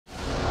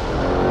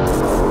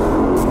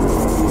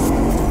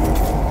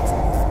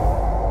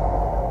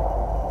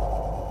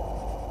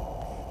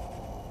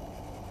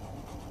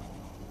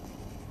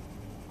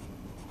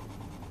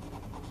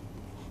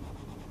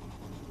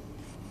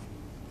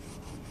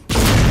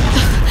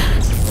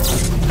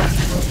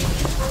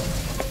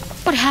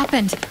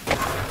happened?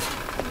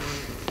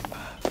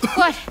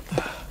 What?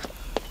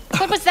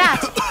 What was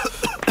that?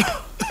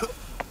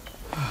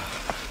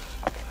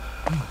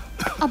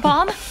 A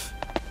bomb?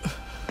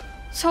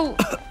 So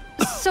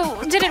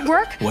did it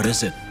work? What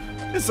is it?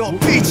 It's all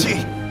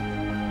peachy.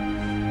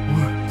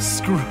 We're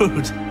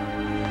screwed.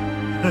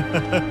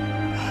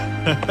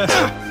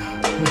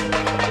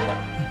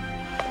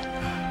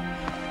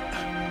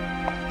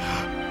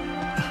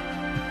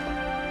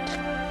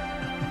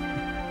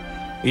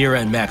 Ira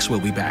and Max will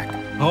be back.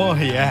 Oh,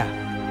 yeah.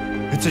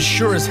 It's as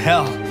sure as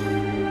hell.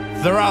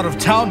 They're out of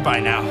town by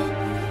now.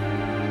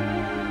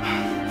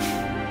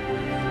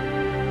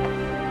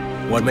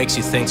 What makes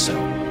you think so?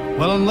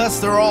 Well, unless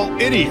they're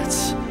all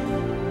idiots.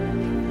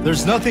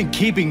 There's nothing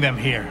keeping them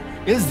here,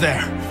 is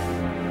there?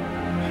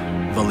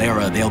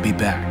 Valera, they'll be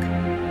back.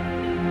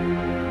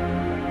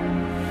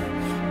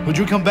 Would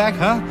you come back,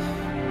 huh?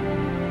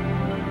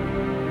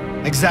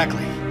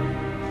 Exactly.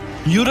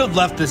 You'd have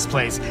left this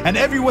place, and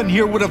everyone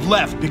here would have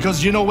left,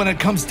 because you know when it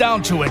comes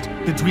down to it,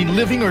 between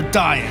living or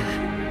dying,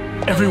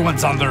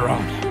 everyone's on their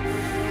own.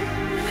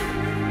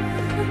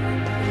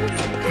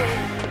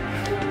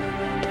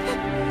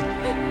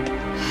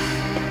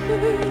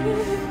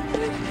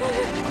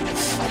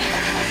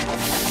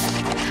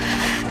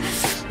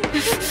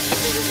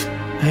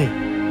 Hey,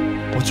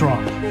 what's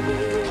wrong?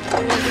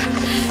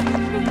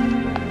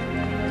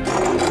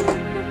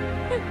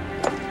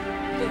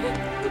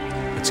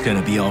 It's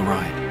gonna be all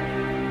right.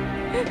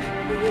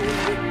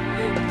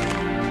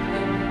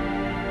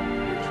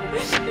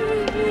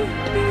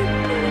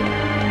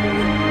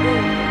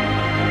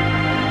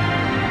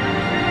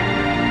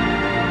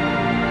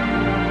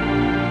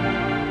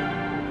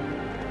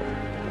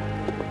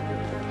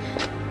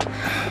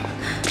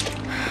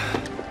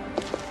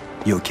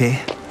 You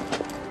okay?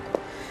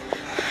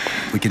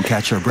 We can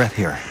catch our breath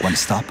here. Want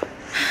to stop?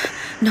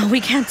 No,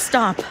 we can't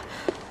stop.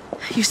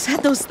 You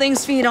said those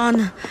things feed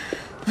on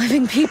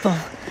living people.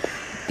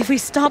 If we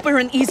stop, we're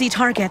an easy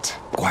target.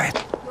 Quiet.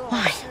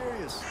 Why?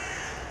 Serious.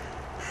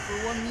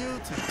 For one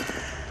mutant.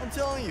 I'm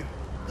telling you,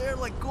 they're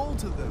like gold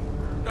to them.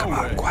 Come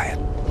on, quiet.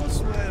 Don't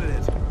sweat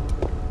it.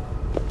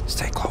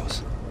 Stay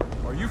close.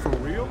 Are you for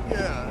real?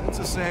 Yeah, it's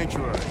a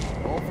sanctuary.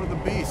 All for the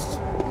beasts.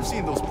 You've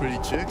seen those pretty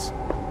chicks.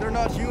 They're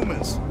not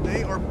humans.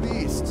 They are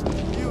beasts.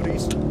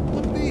 Beauties,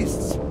 but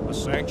beasts. A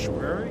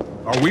sanctuary?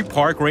 Are we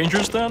park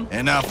rangers then?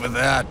 Enough with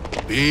that.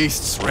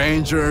 Beasts,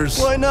 rangers.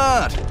 Why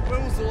not?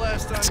 When was the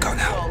last time Let's go you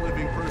now. saw a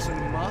living person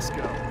in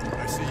Moscow?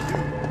 I see you.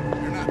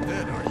 You're not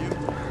dead, are you?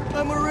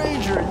 I'm a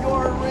ranger.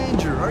 You're a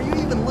ranger. Are you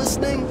even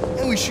listening?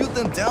 And we shoot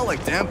them down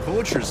like damn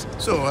poachers.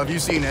 So have you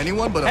seen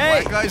anyone but a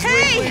black guys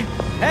lately?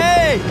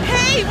 Hey!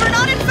 Hey, we're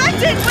not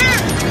infected!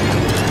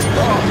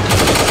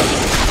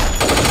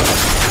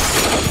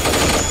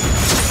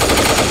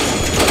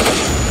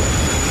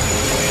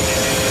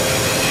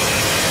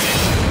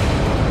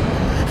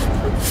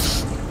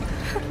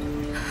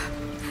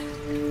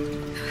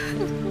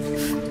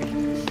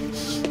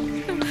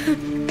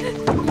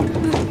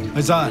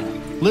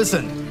 Aizan,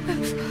 listen.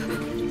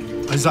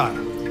 Aizan.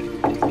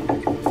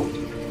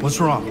 What's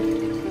wrong?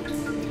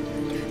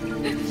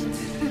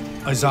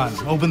 Aizan,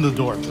 open the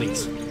door,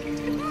 please.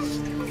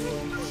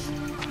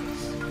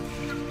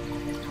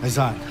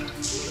 Aizan.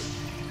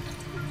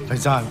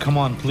 Aizan, come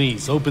on,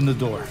 please. Open the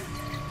door.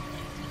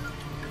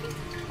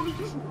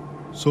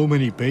 So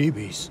many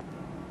babies.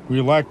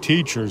 We lack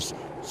teachers,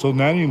 so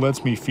Nanny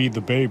lets me feed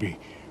the baby.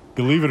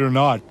 Believe it or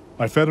not,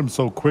 I fed him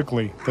so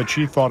quickly that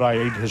she thought I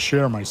ate his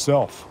share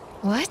myself.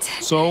 What?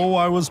 So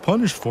I was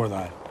punished for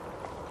that.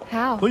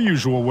 How? The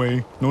usual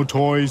way. No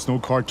toys, no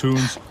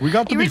cartoons. We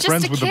got to You were be just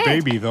friends a with the kid.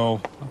 baby,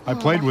 though. I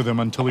played with him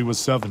until he was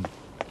 7.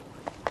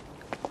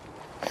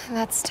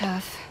 That's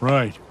tough.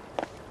 Right.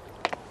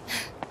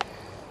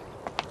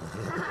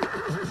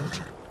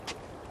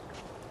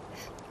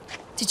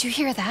 Did you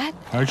hear that?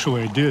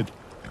 Actually, I did.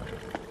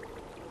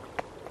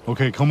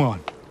 Okay, come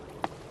on.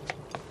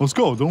 Let's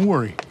go, don't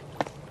worry.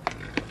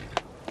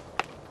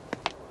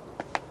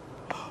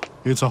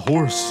 It's a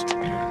horse.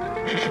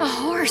 A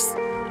horse.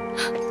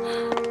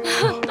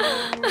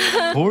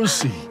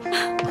 Horsey.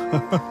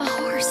 A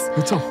horse.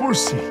 It's a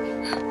horsey.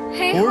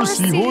 Hey,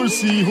 Horsey.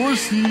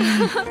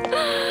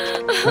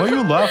 Why are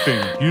you laughing?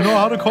 Do you know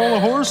how to call a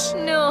horse?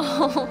 No.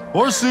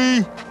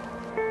 Horsey!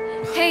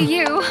 Hey,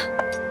 you.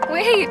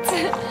 Wait.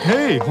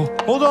 Hey,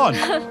 hold on.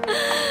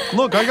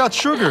 Look, I got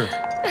sugar.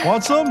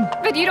 Want some?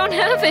 But you don't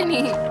have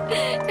any.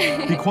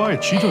 Be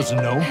quiet, she doesn't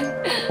know.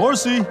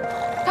 Horsey!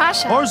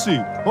 Pasha. Horsey!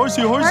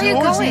 Horsey! Where are you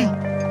going?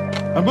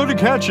 I'm going to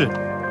catch it.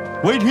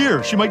 Wait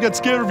here, she might get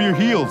scared of your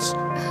heels.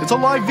 It's a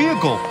live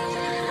vehicle.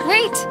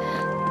 Wait.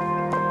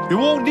 It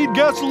won't need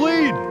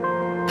gasoline.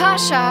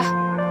 Pasha.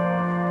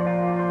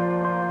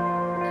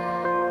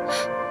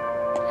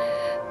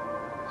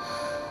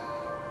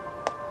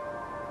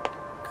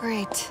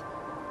 Great.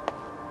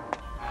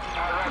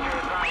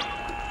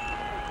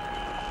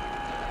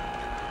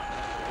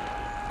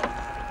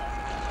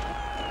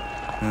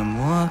 I'm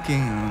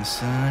walking on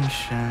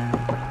sunshine.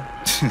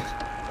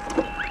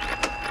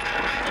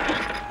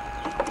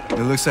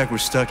 It looks like we're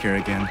stuck here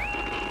again.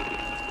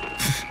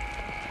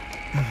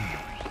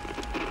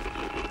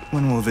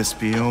 When will this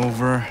be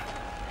over?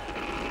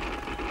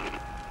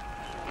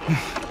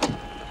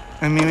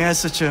 I mean, we had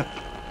such a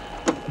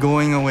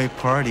going away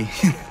party.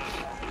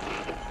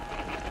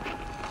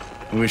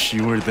 Wish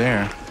you were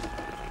there.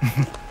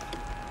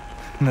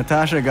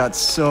 Natasha got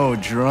so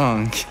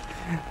drunk.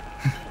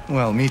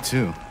 Well, me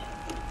too.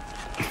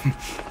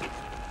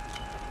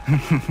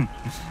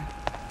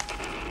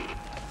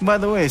 By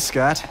the way,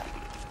 Scott,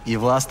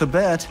 you've lost a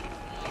bet.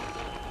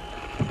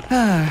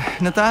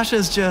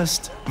 Natasha's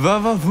just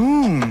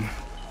va-va-voom.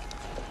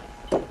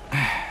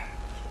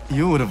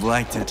 You would have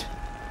liked it.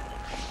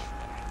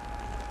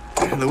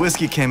 The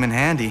whiskey came in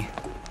handy.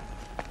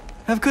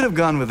 I could have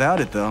gone without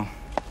it, though.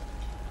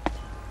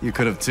 You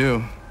could have,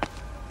 too.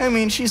 I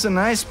mean, she's a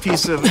nice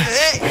piece of...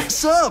 Hey,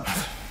 sup?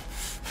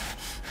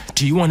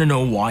 Do you want to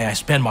know why I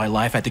spend my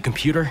life at the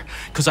computer?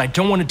 Because I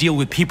don't want to deal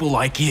with people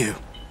like you.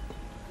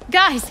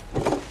 Guys,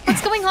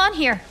 what's going on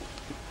here?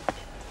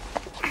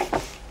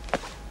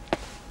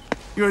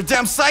 You're a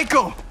damn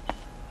psycho!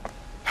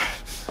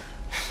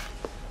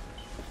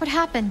 What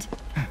happened?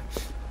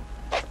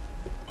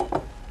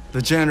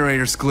 The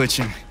generator's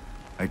glitching,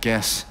 I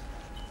guess.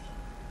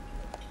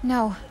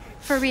 No,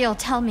 for real,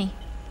 tell me.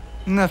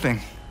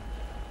 Nothing.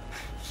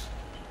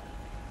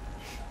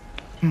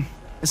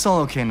 It's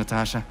all okay,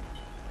 Natasha.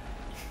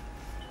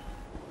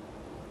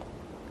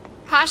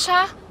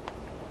 Pasha?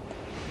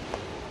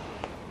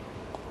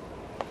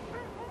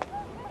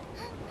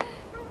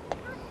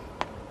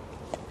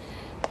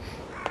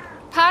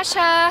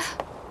 Pasha!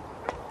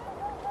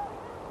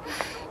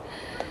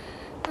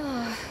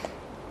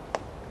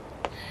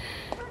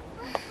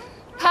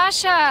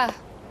 Pasha!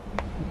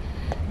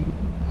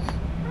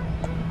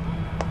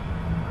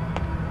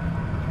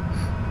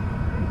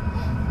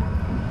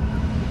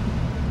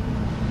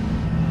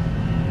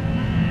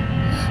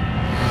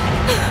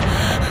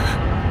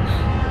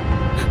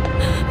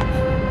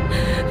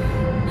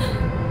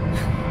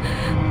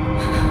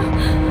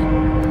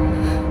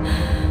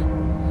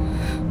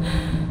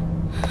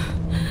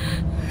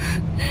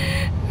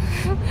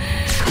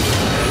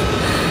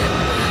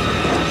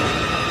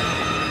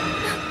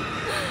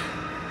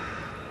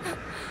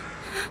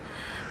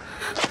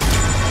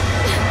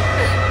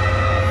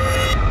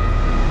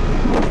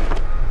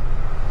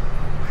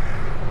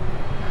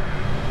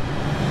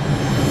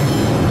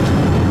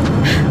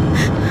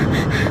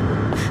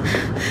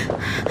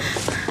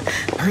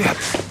 Hurry up.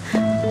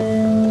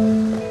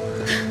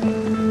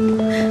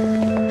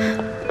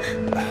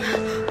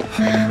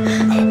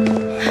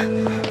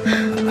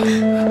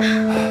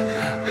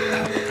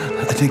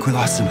 I think we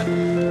lost him.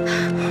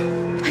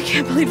 I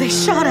can't believe they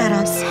shot at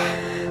us.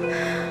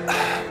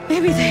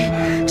 Maybe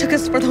they took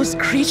us for those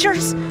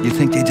creatures? You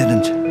think they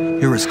didn't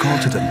hear us call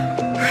to them?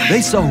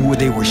 They saw who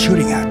they were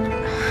shooting at.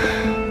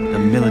 The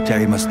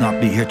military must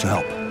not be here to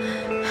help.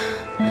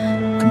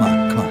 Come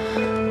on, come on.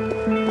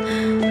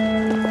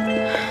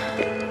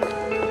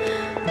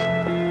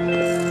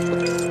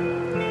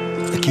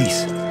 The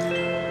keys.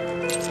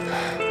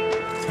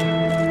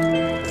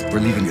 We're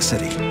leaving the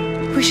city.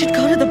 We should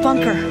go to the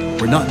bunker.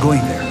 We're not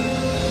going there.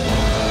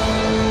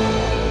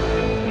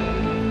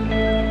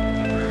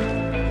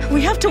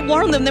 We have to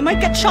warn them. They might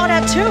get shot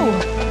at too.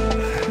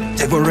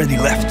 They've already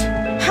left.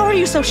 How are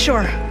you so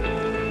sure?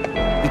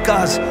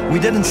 Because we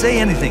didn't say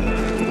anything.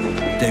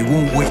 They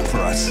won't wait for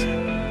us.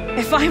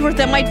 If I were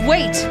them, I'd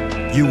wait.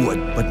 You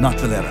would, but not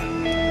Valera.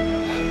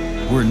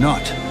 We're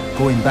not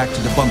going back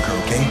to the bunker,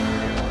 okay?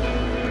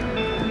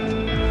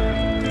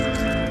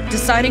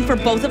 Deciding for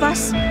both of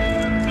us?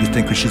 You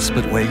think we should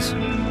split ways?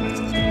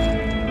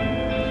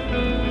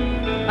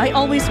 I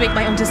always make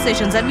my own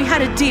decisions, and we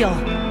had a deal.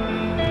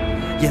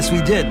 Yes,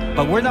 we did,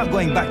 but we're not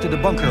going back to the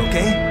bunker,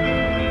 okay?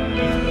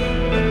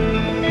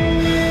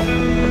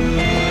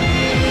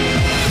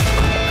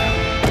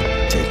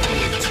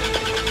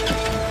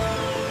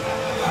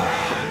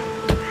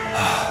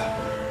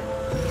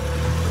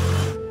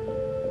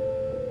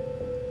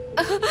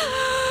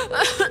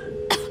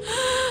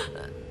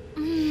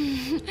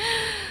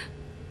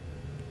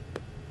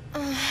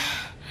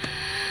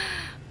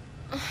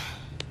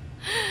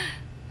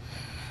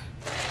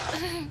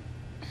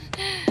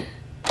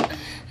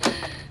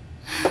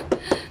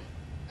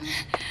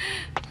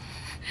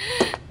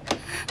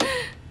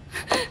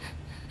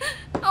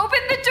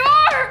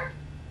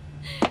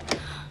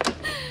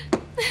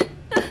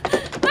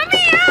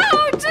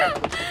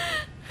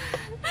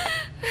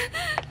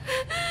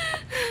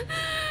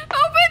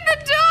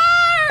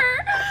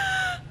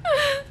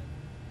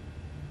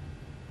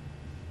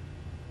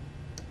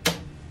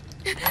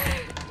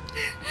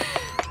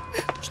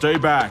 Stay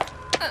back.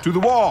 To the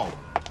wall.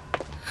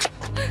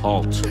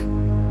 Halt.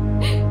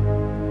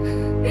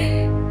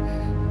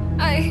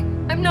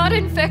 I'm not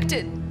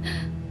infected.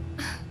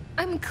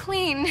 I'm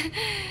clean.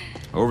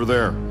 Over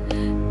there.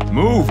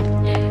 Move.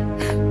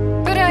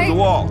 But To the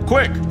wall.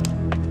 Quick.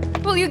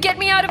 Will you get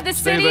me out of the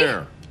Stay city?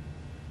 there.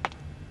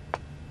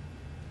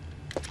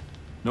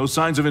 No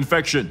signs of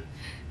infection.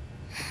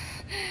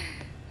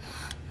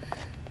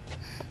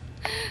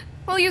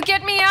 Will you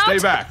get me out? Stay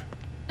back.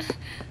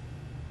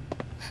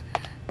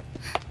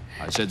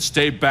 I said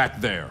stay back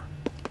there.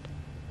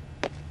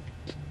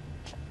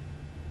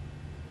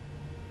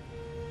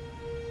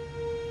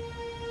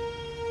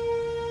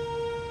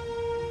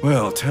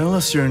 Well, tell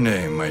us your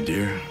name, my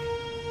dear.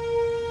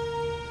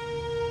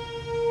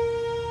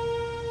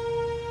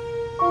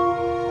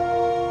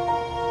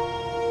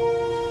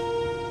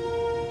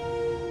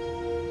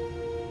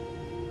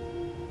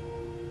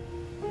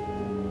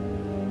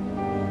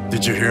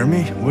 Did you hear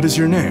me? What is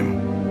your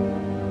name?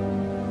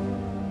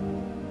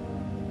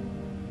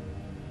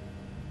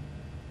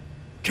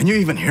 Can you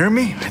even hear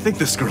me? I think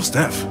this girl's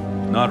deaf.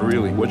 Not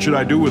really. What should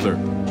I do with her?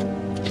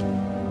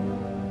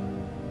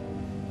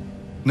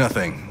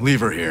 Nothing. Leave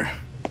her here.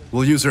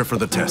 We'll use her for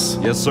the tests.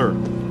 Yes, sir.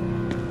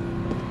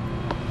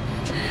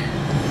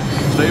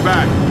 Stay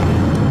back.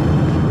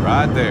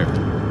 Right there.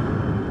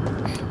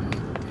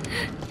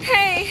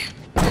 Hey!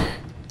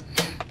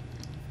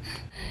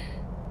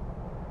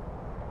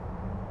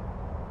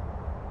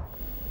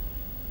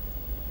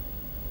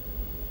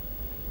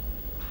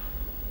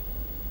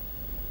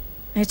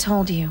 I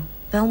told you.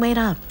 They'll wait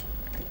up.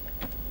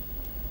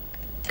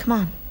 Come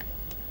on.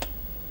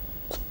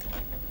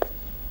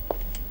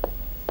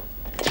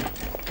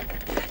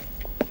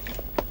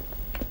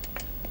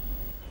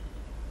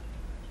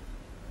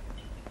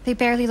 They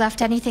barely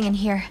left anything in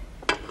here.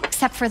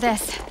 Except for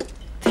this.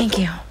 Thank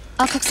you.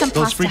 I'll cook some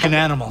Those pasta. freaking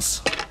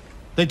animals.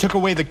 They took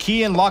away the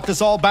key and locked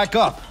us all back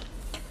up.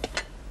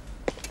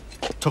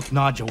 Took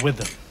Nadia with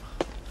them.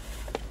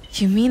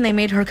 You mean they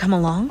made her come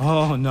along?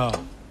 Oh, no.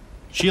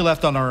 She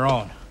left on her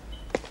own.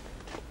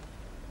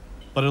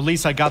 But at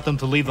least I got them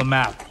to leave a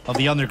map of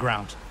the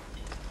underground.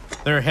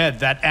 Their head,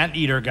 that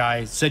anteater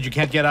guy, said you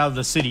can't get out of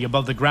the city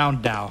above the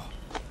ground now.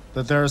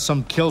 That there are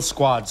some kill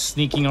squads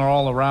sneaking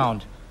all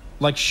around,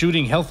 like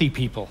shooting healthy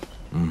people.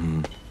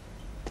 Mm-hmm.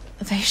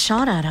 They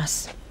shot at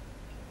us.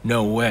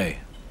 No way.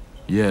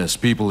 Yes,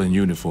 people in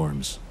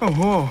uniforms.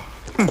 Oh,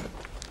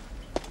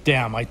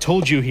 Damn, I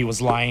told you he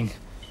was lying.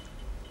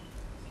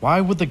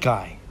 Why would the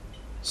guy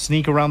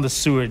sneak around the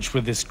sewage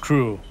with his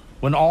crew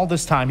when all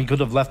this time he could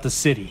have left the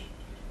city?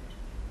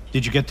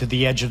 Did you get to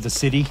the edge of the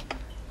city?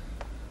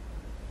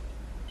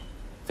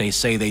 They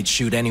say they'd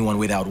shoot anyone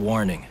without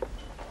warning.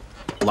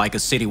 Like a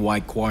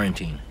citywide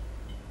quarantine.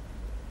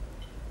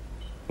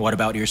 What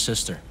about your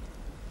sister?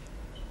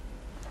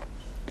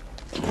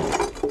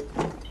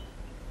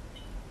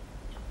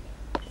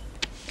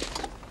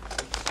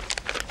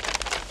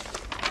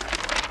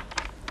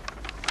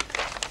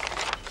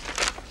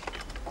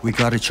 We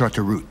gotta chart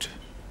the route.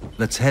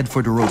 Let's head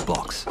for the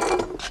roadblocks.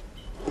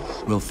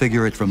 We'll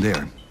figure it from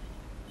there.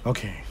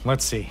 Okay,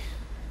 let's see.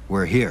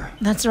 We're here.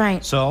 That's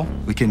right. So,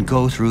 We can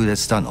go through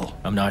this tunnel.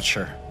 I'm not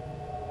sure.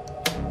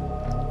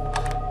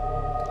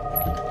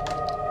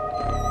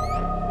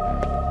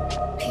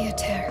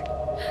 Petya,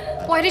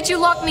 why did you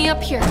lock me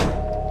up here?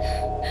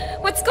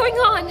 What's going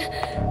on?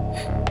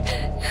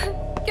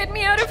 Get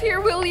me out of here,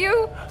 will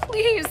you?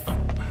 Please.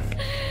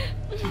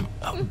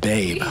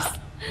 Babe, Please.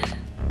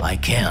 I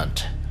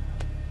can't.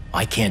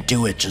 I can't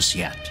do it just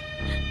yet.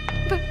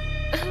 But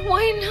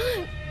why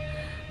not?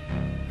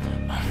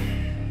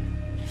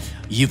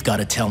 You've got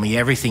to tell me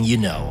everything you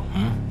know,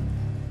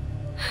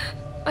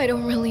 I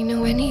don't really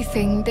know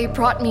anything. They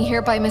brought me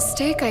here by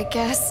mistake, I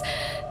guess.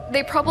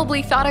 They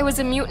probably thought I was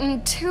a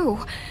mutant,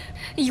 too.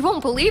 You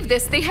won't believe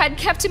this. They had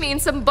kept me in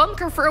some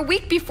bunker for a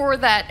week before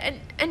that.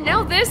 And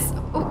now this...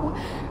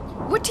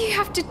 What do you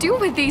have to do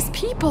with these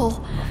people?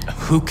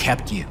 Who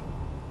kept you?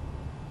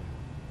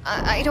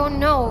 I don't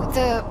know.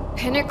 The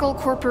Pinnacle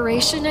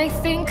Corporation, I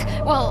think?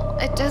 Well,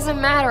 it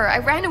doesn't matter. I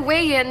ran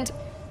away and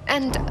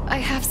I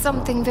have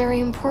something very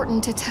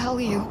important to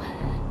tell you.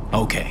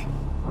 Okay.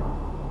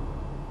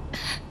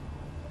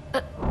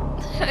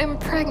 I'm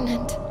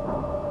pregnant.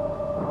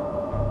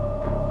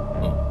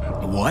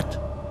 What?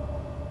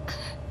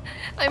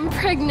 I'm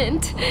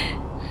pregnant.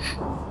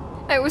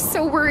 I was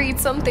so worried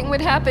something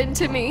would happen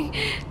to me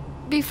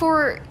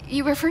before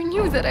you ever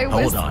knew that I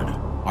was... Hold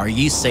on. Are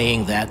you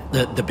saying that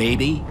the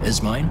baby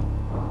is mine?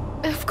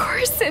 Of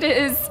course it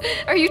is.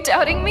 Are you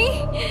doubting me?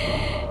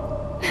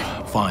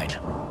 Fine.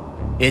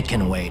 It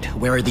can wait.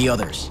 Where are the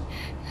others?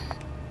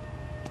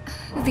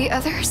 The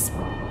others?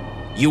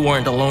 You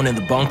weren't alone in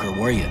the bunker,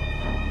 were you?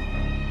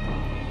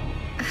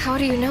 How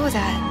do you know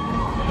that?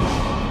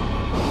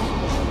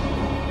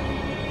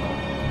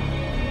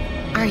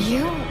 Are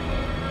you...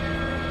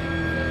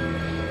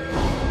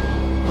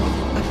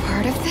 a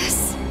part of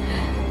this?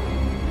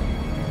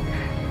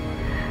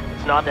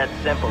 It's not that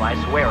simple, I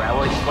swear. I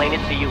will explain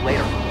it to you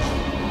later.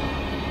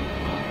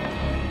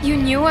 You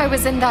knew I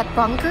was in that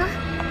bunker?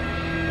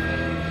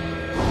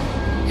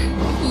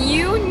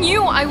 You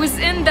knew I was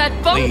in that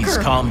bunker! Please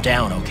calm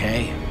down,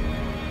 okay?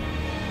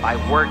 I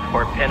worked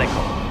for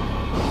Pinnacle.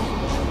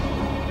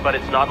 But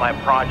it's not my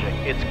project,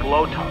 it's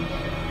Glotov.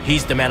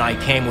 He's the man I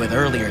came with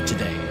earlier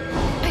today.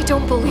 I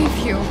don't believe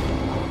you.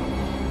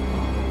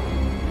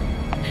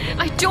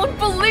 I don't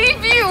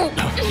believe you!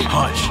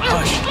 Hush,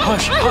 hush,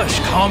 hush, hush,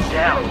 calm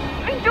down.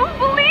 I don't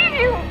believe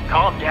you!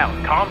 Calm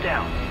down, calm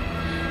down.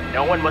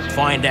 No one must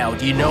find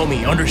out, you know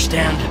me,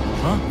 understand?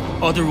 Huh?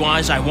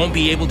 Otherwise, I won't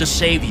be able to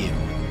save you.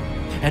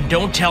 And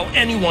don't tell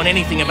anyone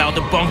anything about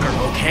the bunker,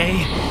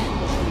 okay?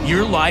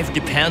 Your life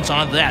depends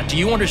on that. Do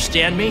you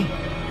understand me?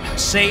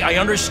 Say, I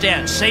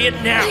understand. Say it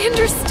now. I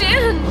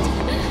understand.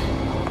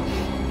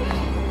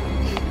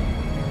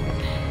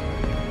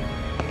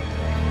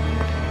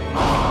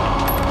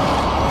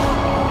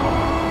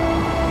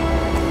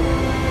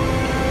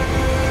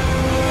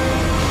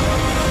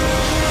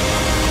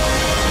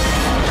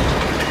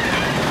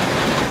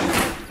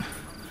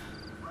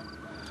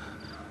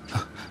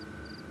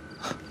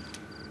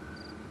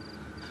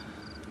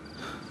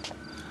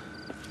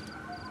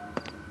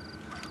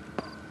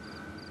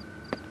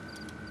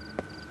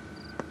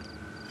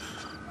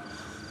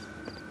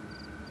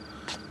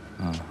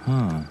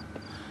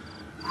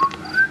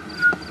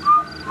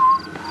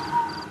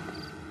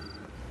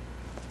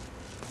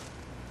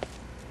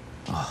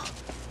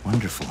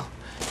 Wonderful.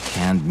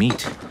 Canned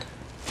meat.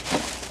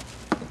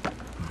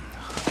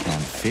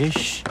 Canned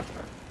fish.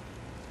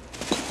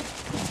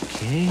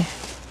 Okay.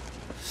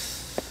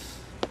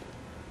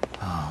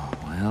 Oh,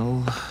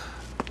 well...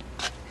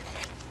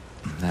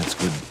 That's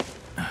good.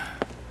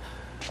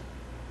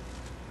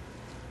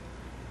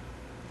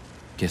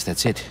 Guess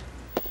that's it.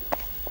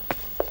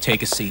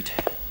 Take a seat.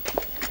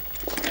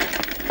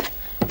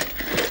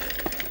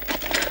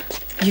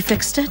 You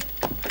fixed it?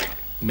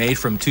 Made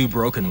from 2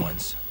 broken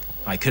ones.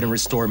 I couldn't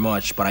restore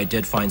much, but I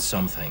did find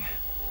something.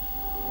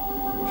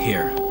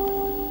 Here.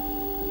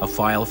 A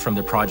file from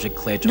the Project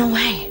Glotov. No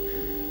way.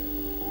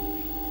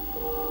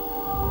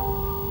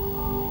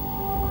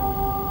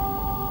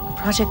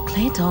 Project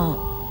Glotov.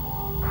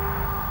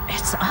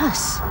 It's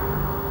us.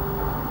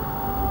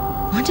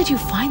 When did you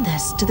find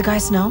this? Do the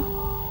guys know?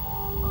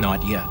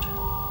 Not yet.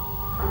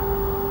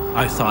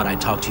 I thought I'd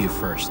talk to you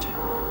first.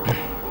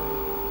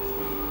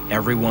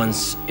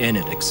 Everyone's in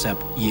it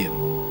except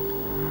you.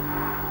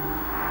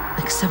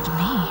 Except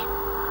me.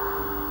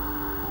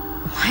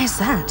 Why is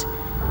that?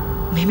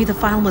 Maybe the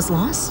file was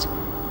lost?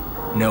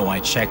 No, I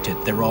checked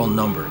it. They're all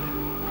numbered.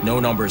 No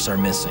numbers are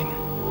missing.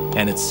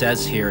 And it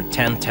says here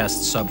 10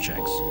 test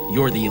subjects.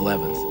 You're the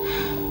 11th.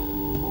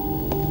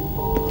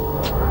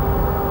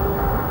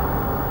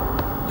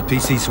 The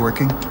PC's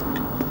working?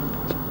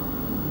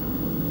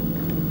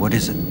 What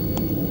is it?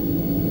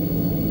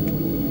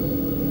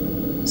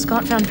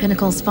 Scott found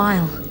Pinnacle's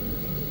file.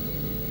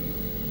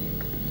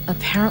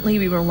 Apparently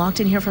we were locked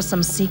in here for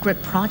some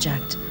secret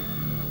project.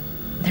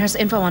 There's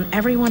info on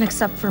everyone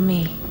except for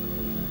me.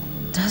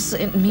 Does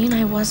it mean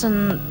I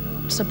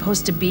wasn't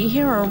supposed to be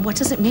here, or what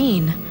does it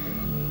mean?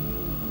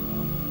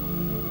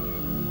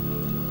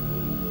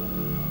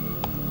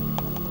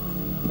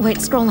 Wait,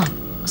 scroll up.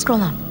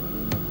 Scroll up.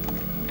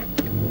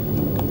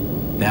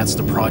 That's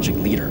the project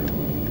leader.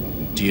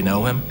 Do you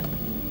know him?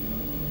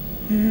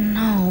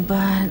 No,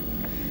 but...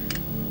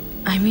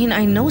 I mean,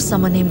 I know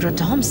someone named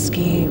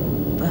Radomsky,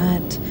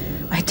 but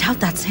I doubt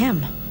that's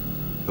him.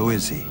 Who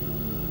is he?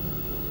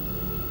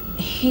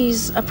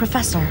 He's a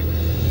professor.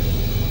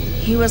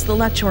 He was the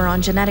lecturer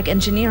on genetic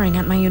engineering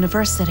at my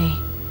university.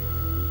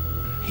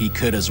 He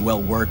could as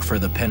well work for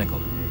the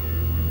Pinnacle.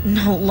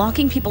 No,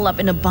 locking people up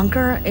in a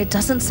bunker, it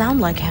doesn't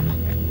sound like him.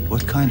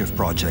 What kind of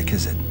project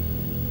is it?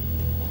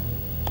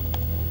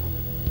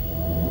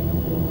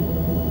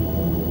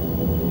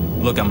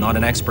 Look, I'm not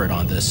an expert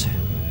on this.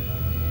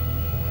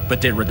 But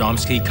did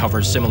Radomsky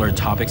cover similar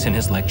topics in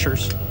his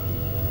lectures?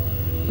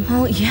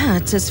 Well, yeah,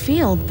 it's his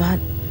field, but...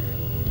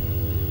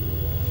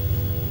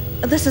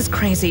 This is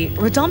crazy.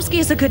 Radomsky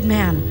is a good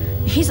man.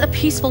 He's a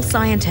peaceful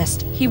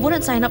scientist. He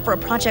wouldn't sign up for a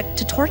project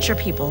to torture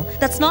people.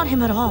 That's not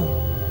him at all.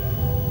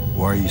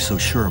 Why are you so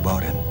sure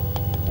about him?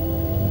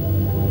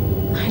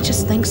 I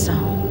just think so.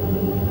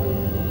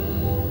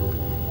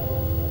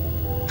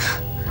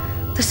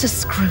 This is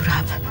screwed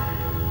up.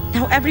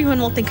 Now everyone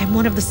will think I'm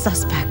one of the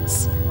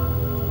suspects.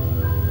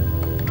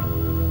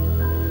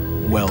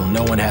 Well,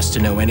 no one has to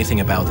know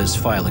anything about this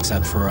file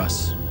except for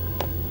us.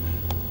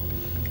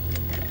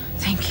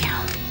 Thank you.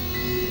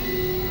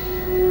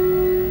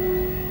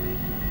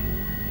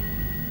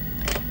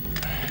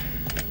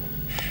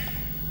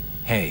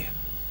 Hey,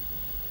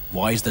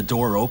 why is the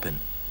door open?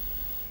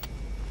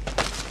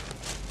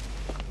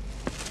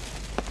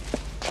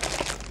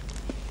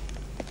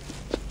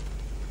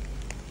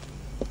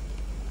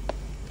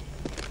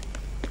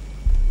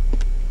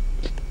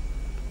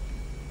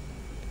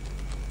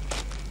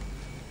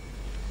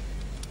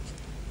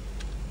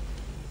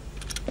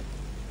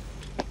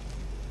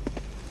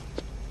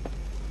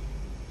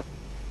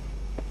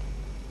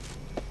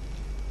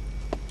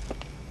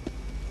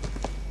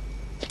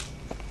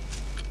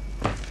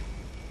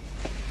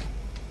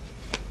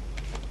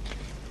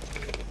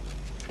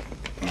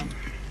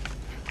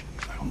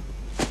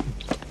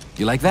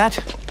 You like that?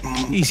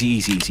 Easy,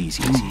 easy, easy,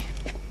 easy, easy.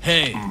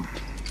 Hey,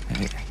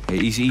 Hey,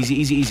 easy, easy,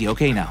 easy, easy.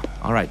 Okay now.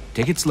 All right,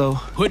 take it slow.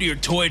 put your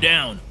toy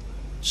down.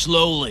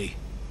 Slowly.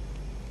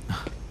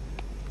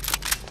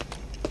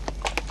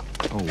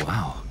 Oh,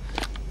 wow.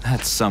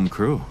 That's some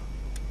crew.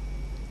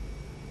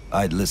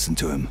 I'd listen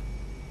to him.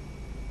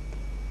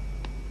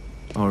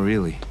 Oh,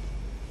 really?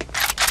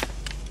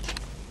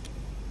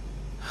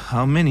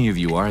 How many of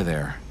you are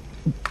there?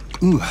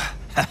 Ooh.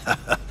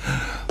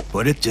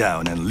 Put it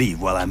down and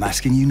leave while I'm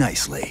asking you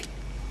nicely.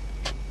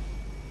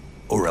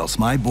 Or else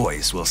my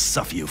boys will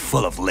stuff you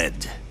full of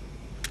lead.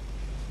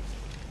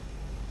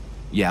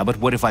 Yeah, but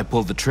what if I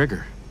pull the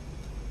trigger?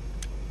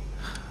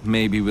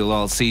 Maybe we'll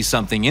all see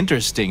something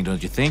interesting,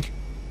 don't you think?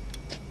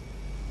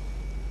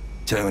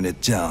 Tone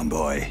it down,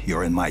 boy.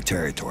 You're in my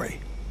territory.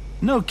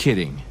 No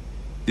kidding.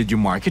 Did you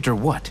mark it or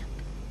what?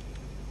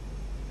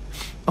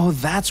 Oh,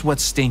 that's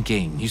what's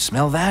stinking. You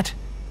smell that?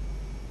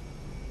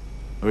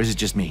 Or is it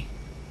just me?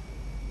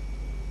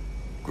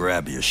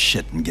 Grab your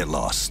shit and get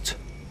lost.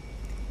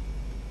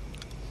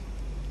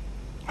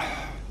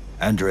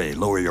 Andre,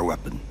 lower your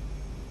weapon.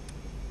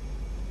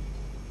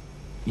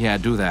 Yeah,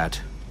 do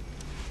that.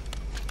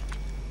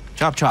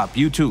 Chop chop,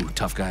 you too,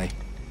 tough guy.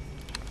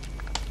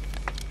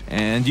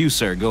 And you,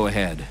 sir, go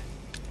ahead.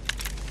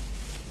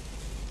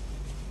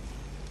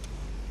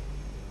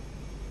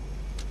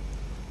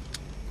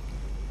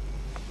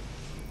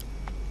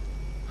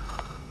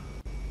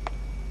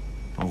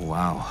 Oh,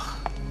 wow.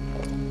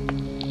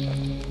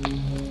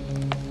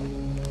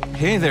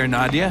 Hey there,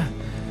 Nadia.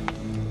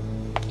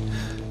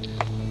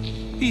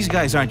 These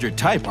guys aren't your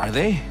type, are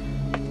they?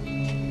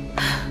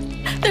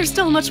 They're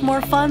still much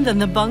more fun than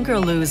the bunker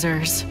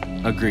losers.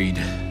 Agreed.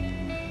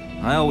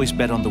 I always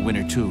bet on the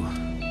winner, too.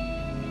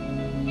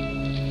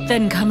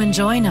 Then come and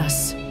join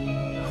us.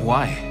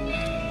 Why?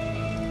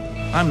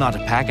 I'm not a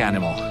pack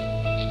animal.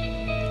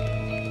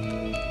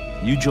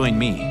 You join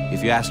me.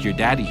 If you ask your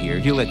daddy here,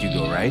 he'll let you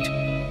go, right?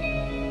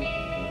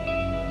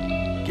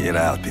 Get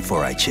out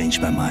before I change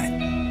my mind.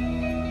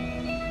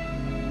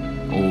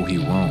 Oh, he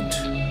won't.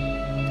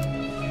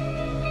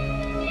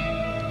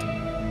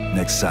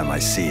 Next time I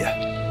see you,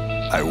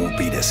 I won't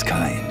be this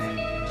kind.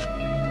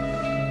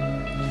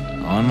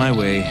 On my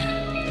way.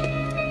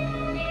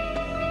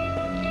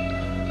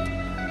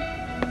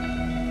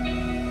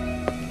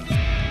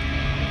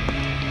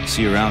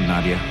 See you around,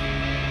 Nadia.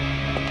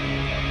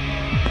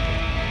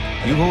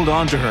 You hold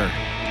on to her.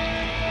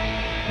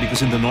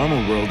 Because in the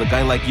normal world, a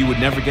guy like you would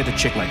never get a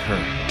chick like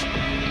her.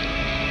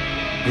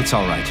 It's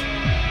all right.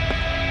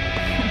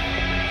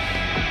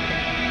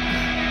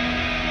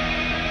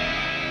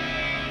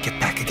 Get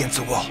back against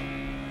the wall.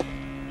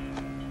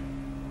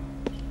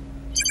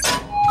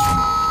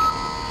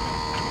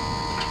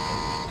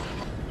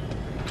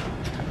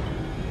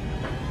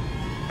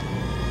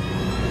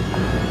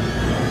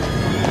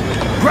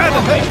 Grab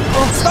him! Hey!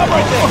 Stop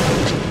right there!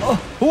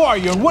 Who are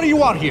you and what do you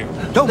want here?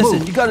 Don't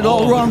listen, you got it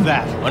all wrong.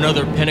 That.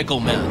 Another Pinnacle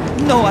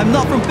man. No, I'm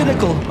not from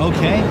Pinnacle.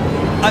 Okay.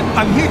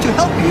 I'm here to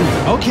help you.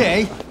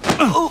 Okay.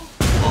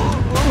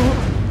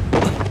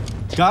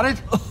 Got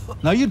it?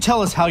 Now you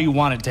tell us how you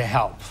wanted to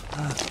help.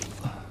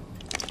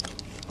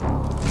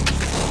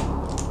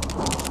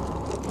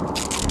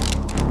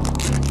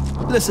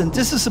 Listen,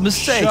 this is a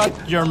mistake.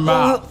 Shut your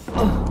mouth.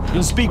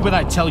 You'll speak when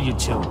I tell you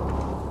to.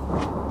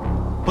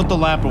 Put the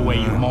lamp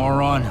away, you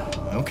moron.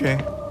 Okay.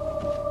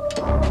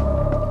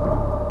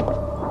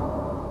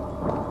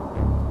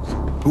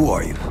 Who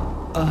are you?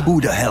 Who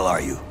the hell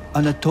are you?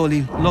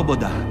 Anatoly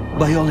Loboda,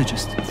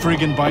 biologist.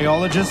 Friggin'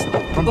 biologist?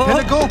 From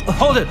Pinnacle?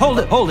 Hold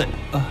it.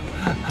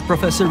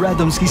 Professor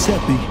Radomsky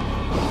sent me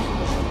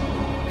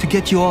to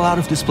get you all out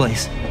of this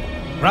place.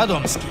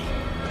 Radomsky?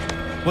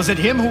 Was it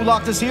him who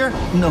locked us here?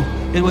 No,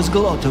 it was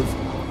Glotov.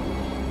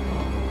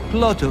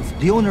 Glotov,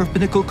 the owner of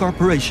Pinnacle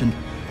Corporation.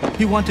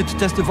 He wanted to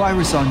test the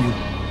virus on you.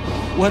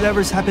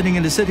 Whatever's happening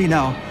in the city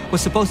now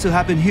was supposed to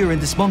happen here in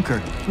this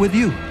bunker, with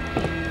you.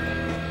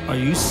 Are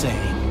you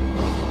saying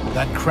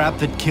that crap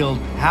that killed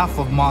half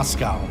of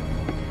Moscow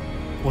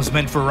was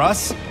meant for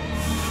us?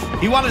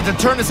 He wanted to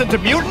turn us into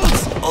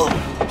mutants?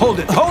 Hold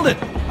it!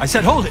 I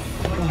said hold it!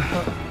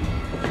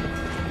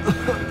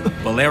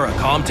 Valera,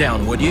 calm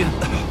down, would you?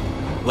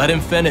 Let him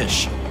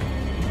finish.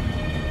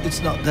 It's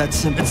not that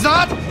simple. It's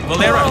not?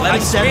 Valera, let I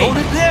him said speak. hold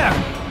it there!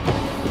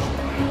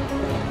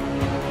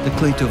 The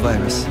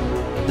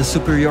Glotov, the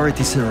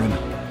superiority serum,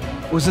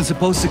 wasn't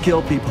supposed to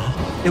kill people.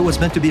 It was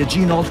meant to be a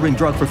gene-altering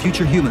drug for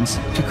future humans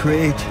to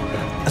create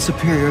a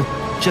superior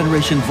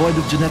generation void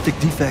of genetic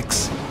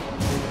defects.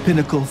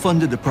 Pinnacle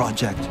funded the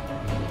project.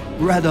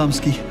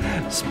 Radomsky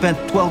spent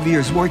 12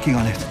 years working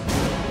on it.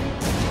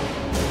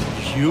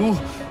 You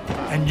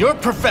and your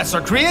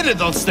professor created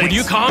those things. Would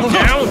you calm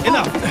down?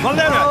 Enough!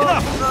 Valera,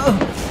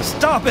 enough!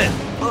 Stop it!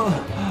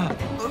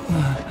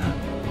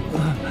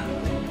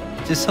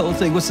 This whole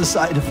thing was a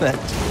side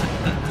effect.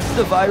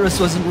 The virus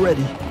wasn't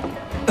ready.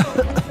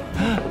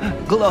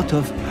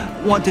 Glotov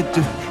wanted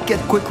to get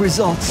quick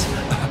results.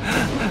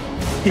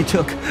 He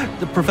took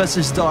the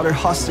professor's daughter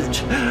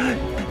hostage.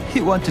 He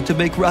wanted to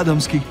make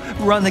Radomsky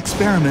run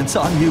experiments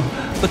on you,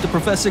 but the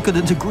professor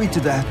couldn't agree to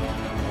that.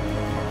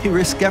 He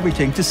risked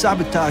everything to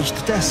sabotage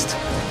the test.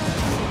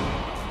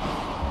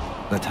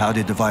 But how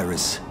did the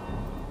virus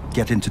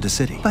get into the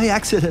city? By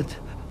accident.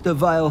 The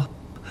vial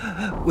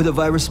with the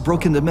virus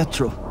broke in the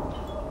metro.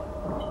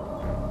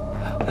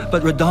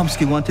 But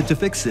Radomsky wanted to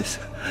fix this.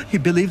 He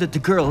believed that the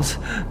girls,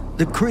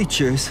 the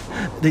creatures,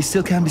 they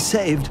still can be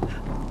saved.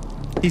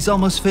 He's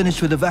almost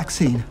finished with the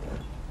vaccine.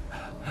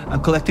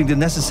 I'm collecting the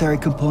necessary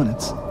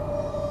components.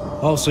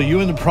 Oh, so you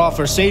and the Prof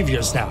are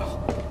saviors now.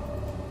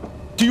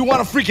 Do you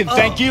want a freaking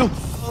thank you?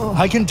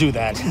 I can do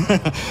that.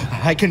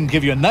 I can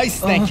give you a nice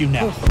thank you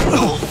now.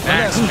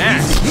 Max,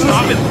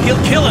 stop him!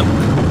 He'll kill him!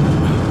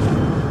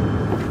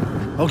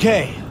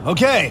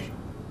 Okay.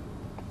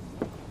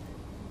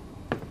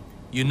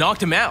 You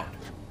knocked him out.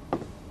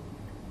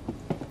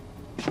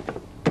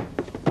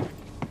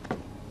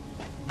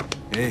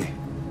 Hey.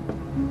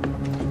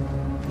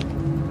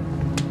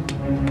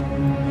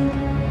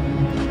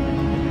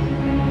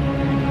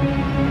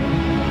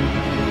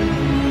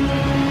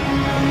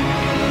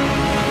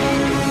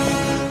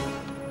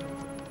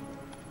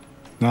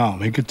 Now,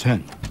 make it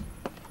 10.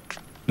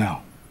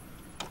 Now.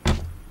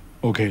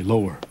 Okay,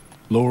 lower.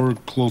 Lower,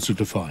 closer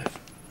to 5.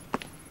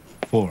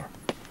 4.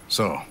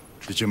 So,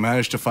 did you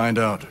manage to find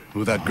out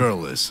who that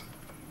girl is?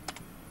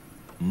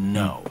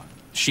 No,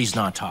 she's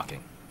not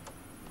talking.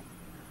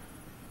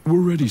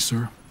 We're ready,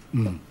 sir.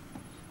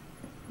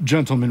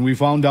 Gentlemen, we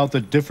found out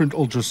that different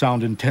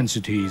ultrasound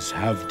intensities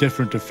have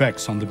different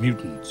effects on the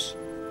mutants.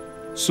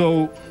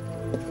 So,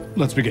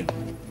 let's begin.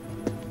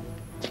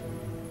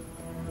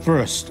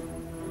 First,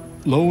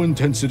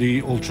 low-intensity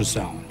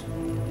ultrasound.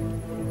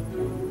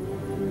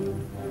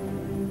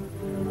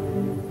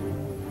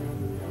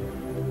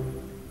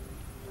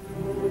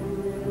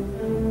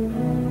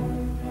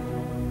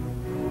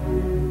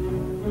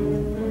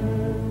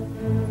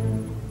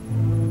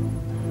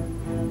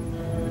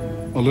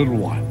 A little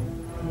while.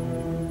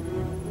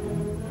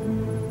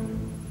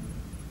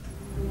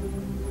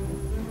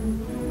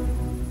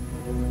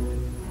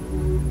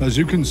 As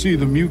you can see,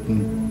 the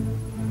mutant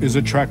is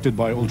attracted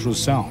by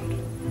ultrasound.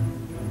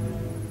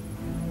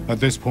 At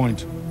this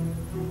point,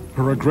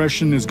 her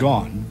aggression is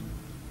gone,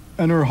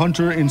 and her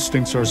hunter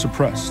instincts are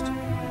suppressed.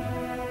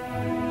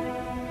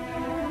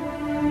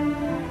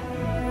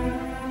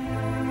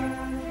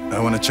 I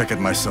want to check it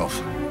myself.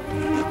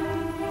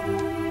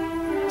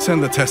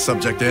 Send the test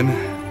subject in.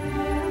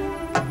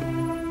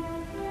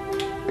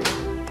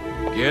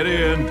 Get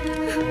in.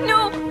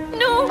 No,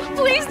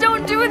 please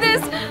don't do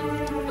this.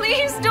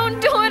 Please don't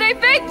do it, I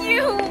beg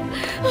you.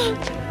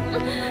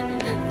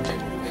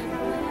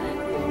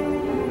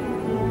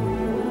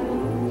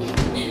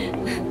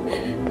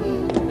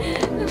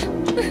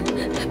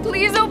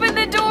 Please open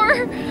the door.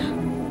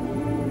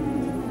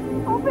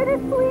 Open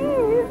it,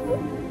 please.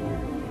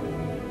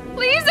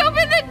 Please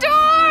open the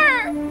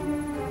door.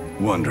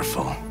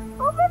 Wonderful.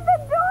 Open the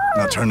door.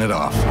 Now turn it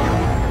off.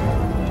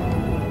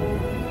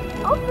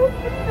 Open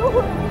the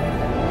door.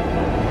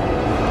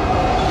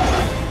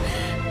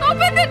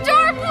 Open the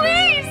door,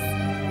 please.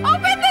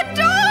 Open the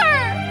door.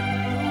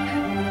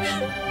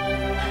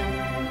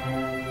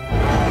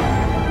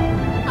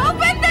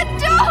 Open the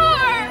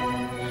door.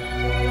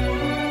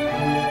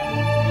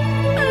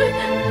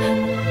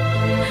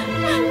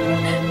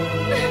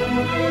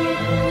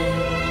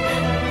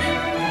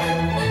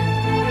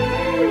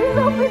 Please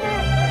open it.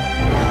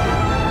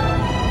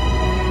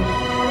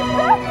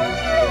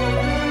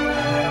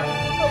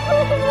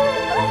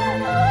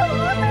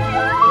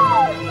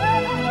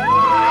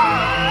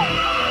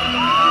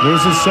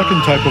 There's a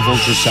second type of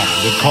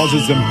ultrasound that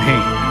causes them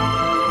pain.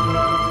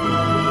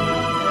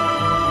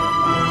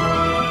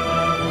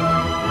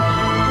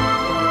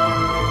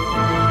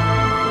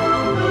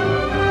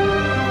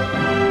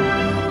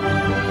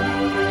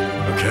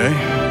 Okay,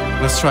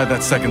 let's try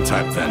that second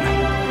type then.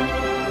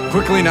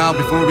 Quickly now,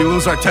 before we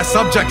lose our test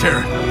subject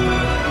here.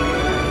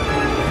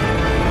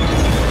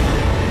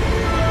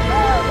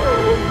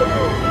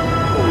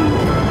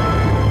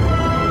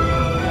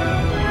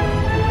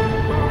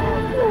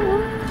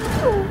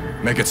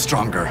 Make it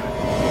stronger.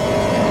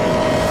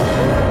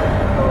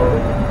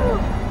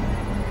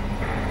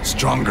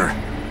 Stronger.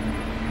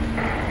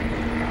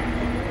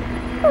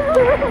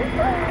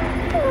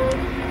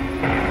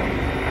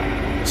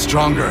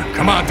 Stronger.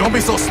 Come on, don't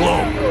be so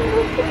slow.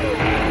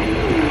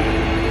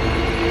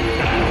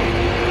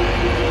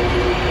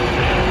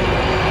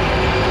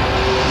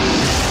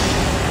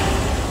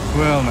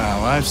 Well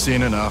now, I've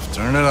seen enough.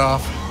 Turn it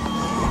off.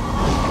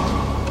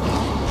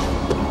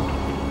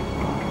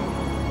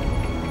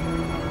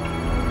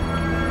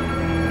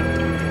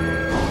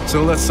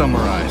 So let's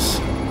summarize.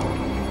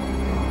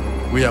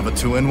 We have a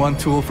 2-in-1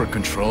 tool for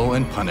control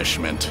and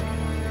punishment.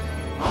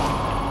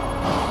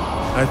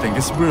 I think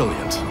it's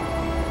brilliant.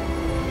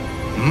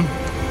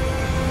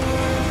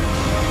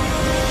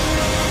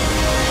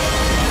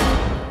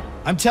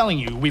 I'm telling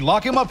you, we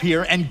lock him up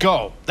here and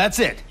go. That's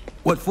it.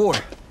 What for?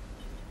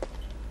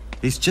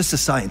 He's just a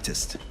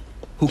scientist.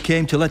 Who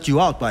came to let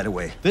you out, by the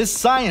way. This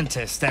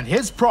scientist and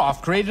his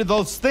prof created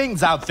those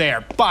things out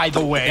there, by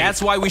the way. That's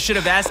why we should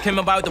have asked him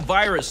about the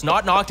virus,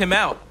 not knocked him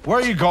out. Where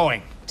are you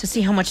going? To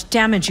see how much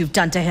damage you've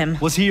done to him.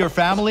 Was he your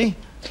family?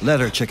 Let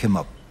her check him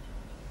up.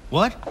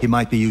 What? He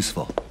might be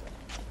useful.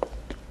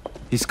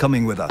 He's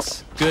coming with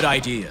us. Good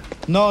idea.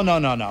 No.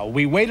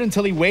 We wait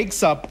until he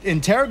wakes up,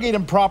 interrogate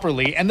him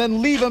properly, and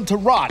then leave him to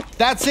rot.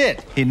 That's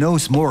it. He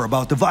knows more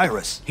about the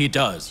virus. He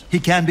does. He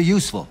can be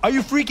useful. Are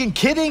you freaking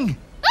kidding?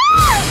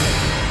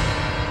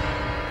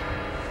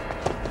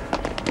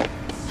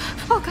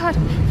 Oh God.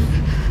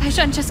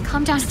 Aishan, just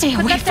calm down. Stay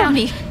Put away that down. from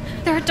me.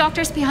 There are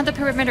doctors beyond the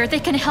perimeter. They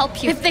can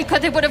help you. If they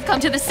could, they would have come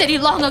to the city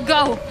long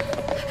ago.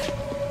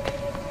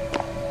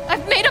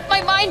 I've made up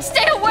my mind.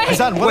 Stay away.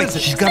 Aishan, what is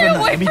it? She's got Stay a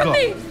knife. away Let me from go.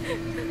 me.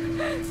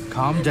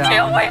 Calm down. Stay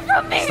away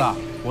from me. Stop.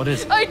 What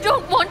is it? I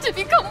don't want to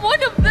become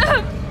one of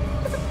them.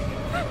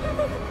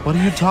 What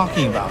are you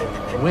talking about?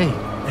 Wait,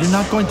 you're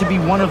not going to be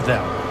one of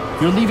them.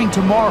 You're leaving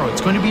tomorrow.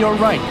 It's going to be all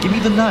right. Give me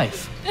the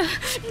knife.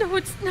 No,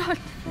 it's not.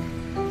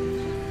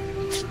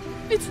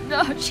 It's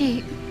not.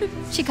 She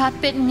got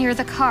bitten near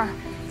the car.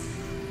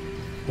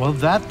 Well,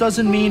 that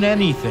doesn't mean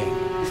anything.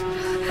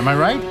 Am I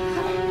right?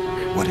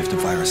 What if the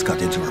virus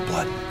got into her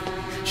blood?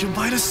 She'll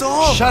bite us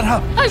all. Shut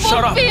up. I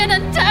won't be an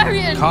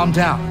Ontarian. Calm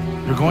down.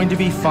 You're going to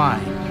be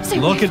fine. Stay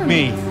Look away at from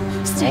me.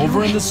 Stay Over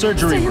away. in the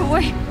surgery Stay room.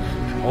 away.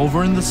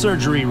 Over in the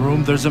surgery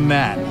room, there's a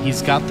man.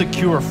 He's got the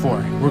cure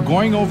for it. We're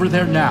going over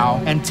there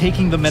now and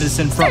taking the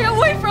medicine from Stay him.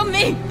 away from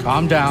me.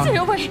 Calm down. Stay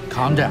away.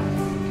 Calm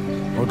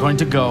down. We're going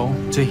to go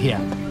to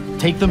him.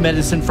 Take the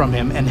medicine from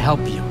him and help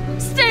you.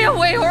 Stay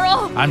away or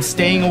I'm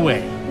staying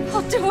away.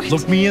 I'll do it.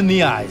 Look me in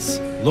the eyes.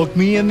 Look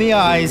me in the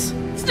eyes.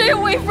 Stay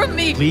away from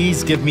me.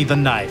 Please give me the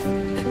knife.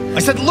 I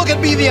said look at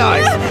me in the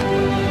eyes.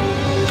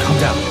 Calm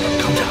down.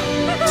 Calm down.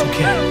 It's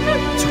okay.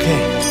 It's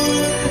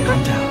okay.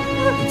 Calm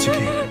down. It's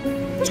okay.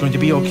 It's going to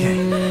be okay.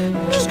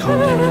 Just calm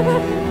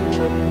down.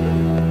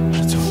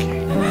 It's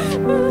okay.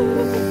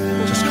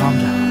 Just calm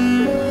down.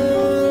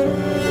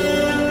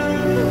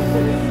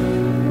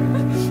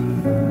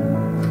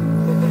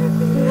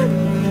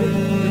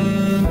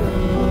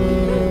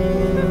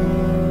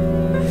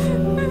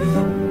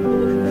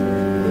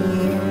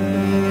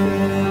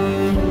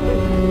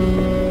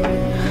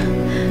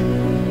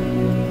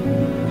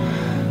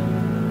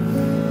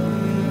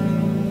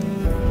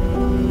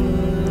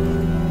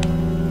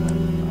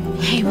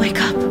 Hey,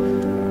 wake up.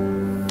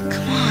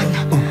 Come on.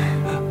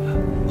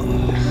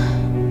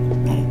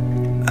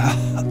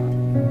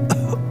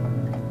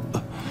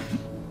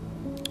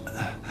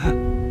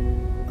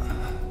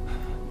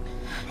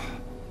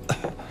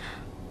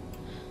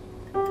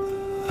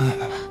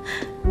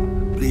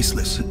 Please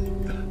listen.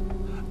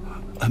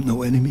 I'm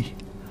no enemy.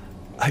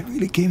 I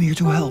really came here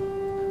to help.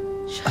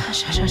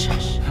 Shush, shush,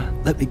 shush.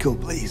 Let me go,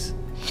 please.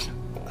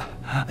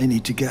 I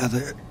need to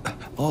gather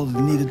all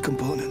the needed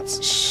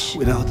components. Shh.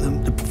 Without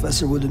them, the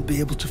professor wouldn't be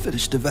able to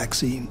finish the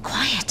vaccine.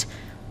 Quiet.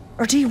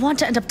 Or do you want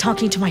to end up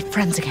talking to my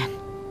friends again?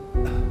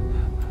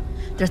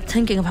 They're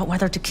thinking about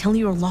whether to kill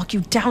you or lock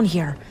you down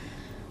here.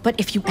 But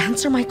if you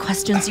answer my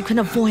questions, you can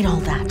avoid all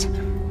that.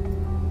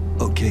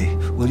 Okay,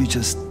 will you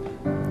just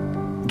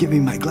give me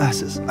my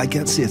glasses? I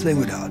can't see a thing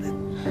without it.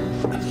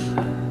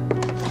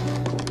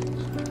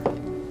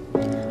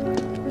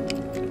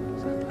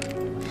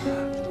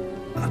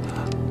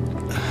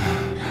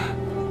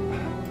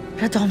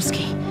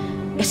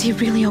 Radomsky, is he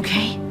really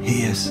okay?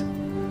 He is.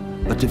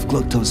 But if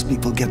Glotov's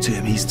people get to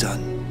him, he's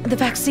done. The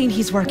vaccine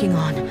he's working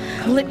on,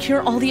 will it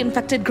cure all the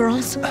infected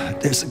girls?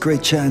 There's a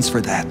great chance for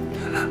that.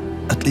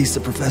 At least the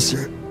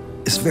professor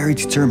is very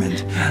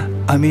determined.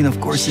 I mean, of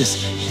course,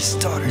 his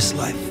daughter's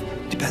life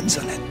depends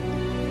on it.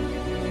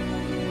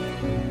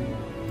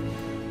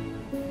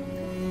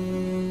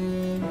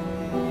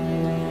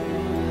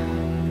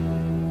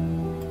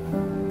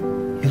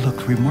 You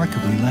look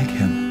remarkably like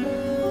him.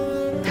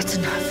 That's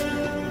enough.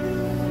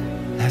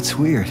 That's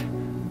weird.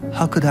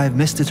 How could I have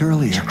missed it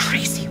earlier? You're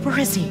crazy. Where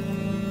is he?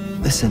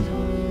 Listen,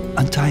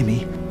 untie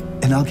me,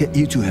 and I'll get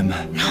you to him.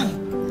 No.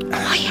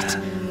 Quiet.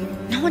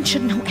 No one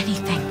should know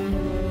anything.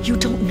 You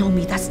don't know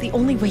me. That's the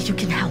only way you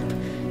can help.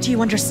 Do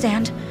you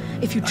understand?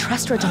 If you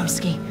trust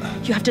Radomsky,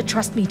 you have to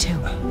trust me too.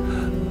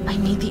 I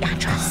need the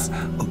address.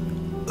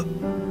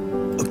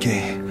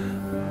 Okay.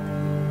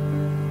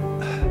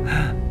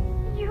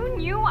 You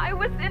knew I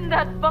was in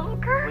that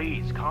bunker?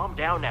 Please, calm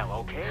down now,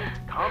 okay?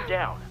 Calm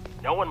down.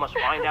 No one must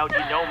find out you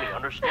know me,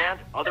 understand?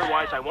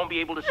 Otherwise, I won't be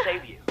able to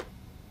save you.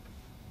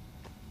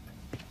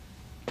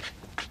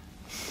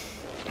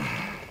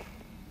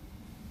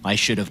 I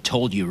should have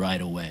told you right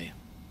away.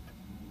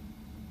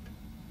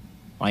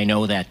 I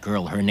know that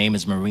girl. Her name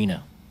is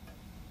Marina.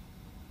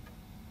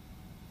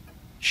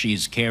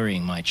 She's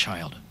carrying my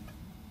child.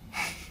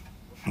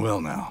 Well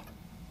now,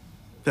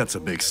 that's a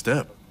big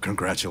step.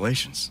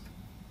 Congratulations.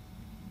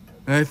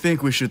 I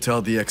think we should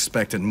tell the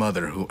expectant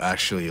mother who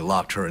actually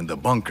locked her in the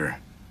bunker.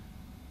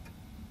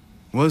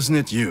 Wasn't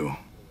it you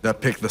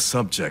that picked the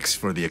subjects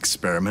for the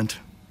experiment?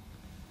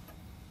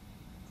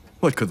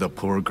 What could the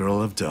poor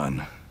girl have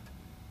done?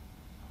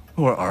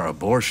 Or are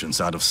abortions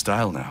out of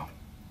style now?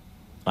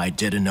 I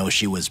didn't know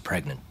she was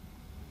pregnant.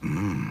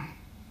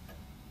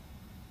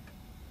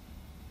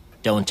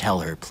 Don't tell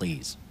her,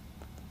 please.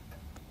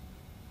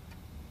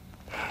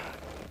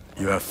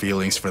 You have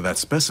feelings for that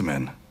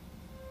specimen.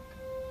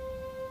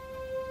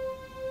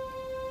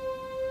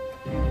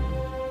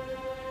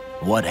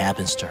 What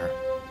happens to her?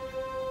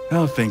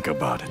 I'll think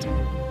about it.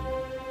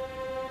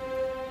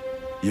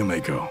 You may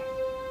go.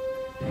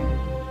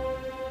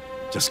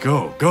 Just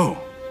go, go!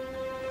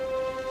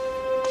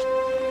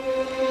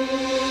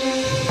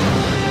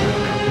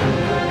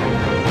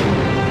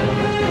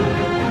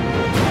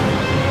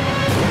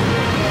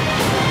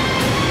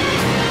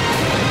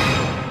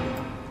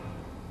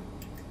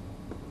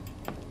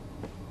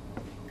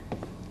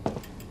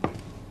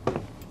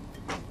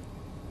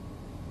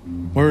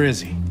 Where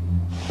is he?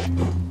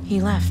 He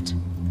left.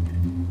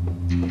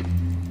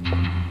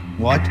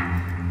 What?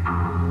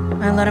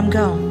 I let him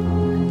go.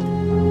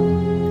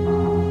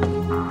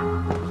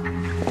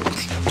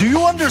 Do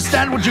you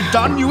understand what you've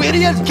done, you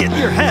idiot? Get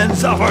your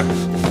hands off her!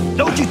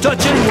 Don't you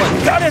touch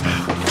anyone, got it?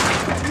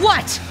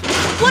 What?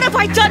 What have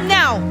I done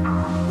now?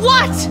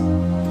 What?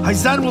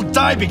 Haizan will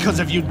die because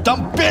of you,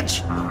 dumb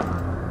bitch!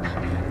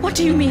 What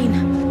do you mean?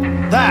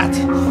 That!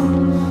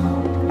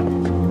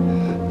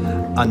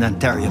 An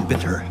Antarian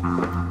bit her.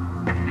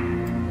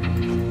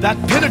 That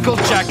pinnacle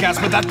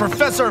jackass with that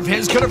professor of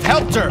his could have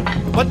helped her,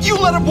 but you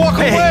let him walk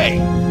away!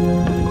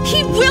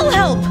 He will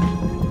help!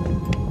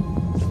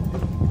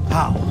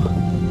 How?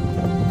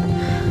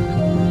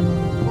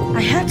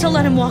 I had to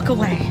let him walk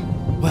away.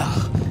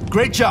 Well,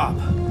 great job.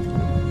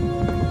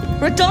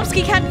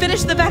 Radomsky can't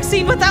finish the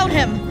vaccine without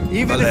him!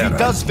 Even if he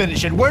does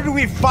finish it, where do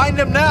we find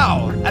him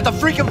now? At the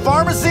freaking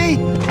pharmacy?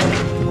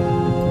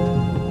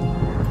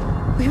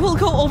 We will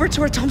go over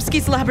to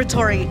Radomsky's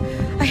laboratory.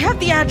 I have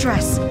the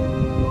address.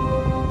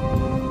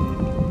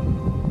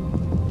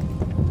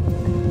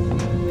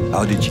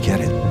 How did you get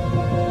it?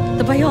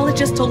 The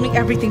biologist told me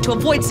everything to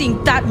avoid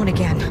seeing that one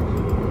again.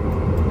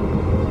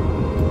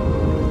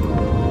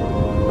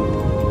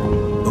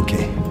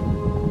 Okay.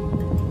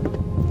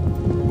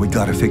 We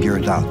gotta figure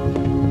it out.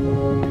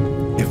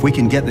 If we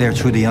can get there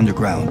through the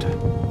underground,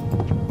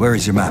 where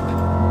is your map?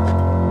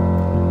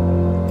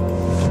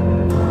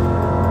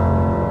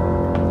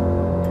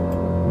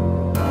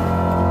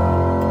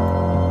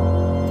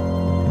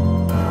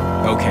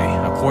 Okay,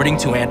 according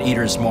to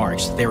Anteater's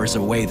marks, there is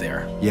a way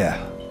there.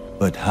 Yeah,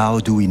 but how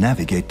do we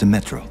navigate the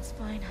metro? It's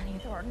fine, honey.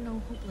 There are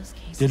no hopeless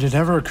cases. Did it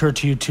ever occur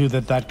to you two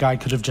that that guy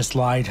could have just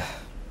lied?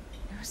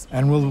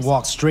 And we'll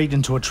walk straight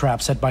into a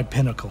trap set by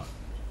Pinnacle.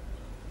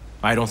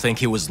 I don't think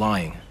he was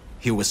lying.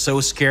 He was so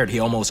scared he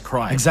almost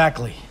cried.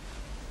 Exactly.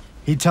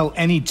 He'd tell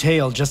any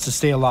tale just to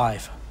stay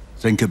alive.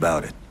 Think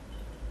about it.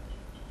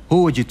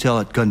 Who would you tell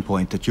at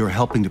gunpoint that you're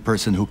helping the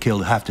person who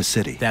killed half the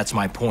city? That's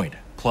my point.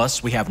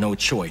 Plus, we have no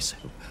choice.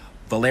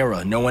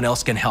 Valera, no one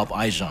else can help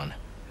Aijan.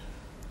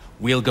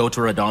 We'll go to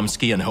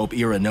Radomsky and hope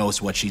Ira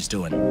knows what she's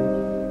doing.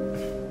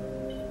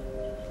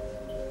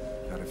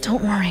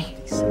 Don't worry.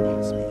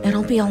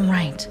 It'll be all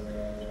right.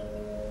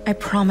 I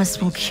promise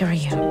we'll cure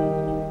you.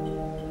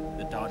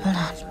 Hold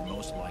on.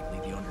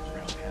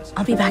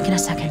 I'll be back in a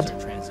second.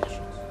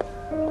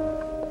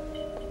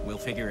 We'll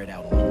figure it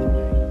out along the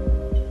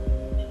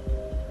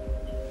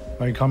way.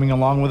 Are you coming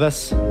along with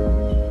us?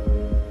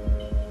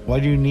 Why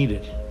do you need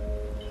it?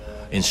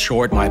 In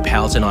short, my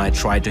pals and I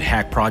tried to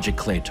hack Project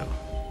Glotov.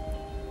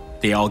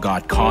 They all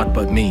got caught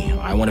but me.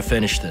 I want to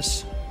finish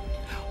this.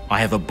 I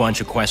have a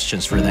bunch of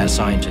questions for that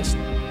scientist.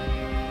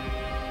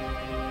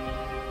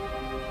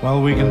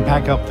 Well, we can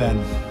pack up then.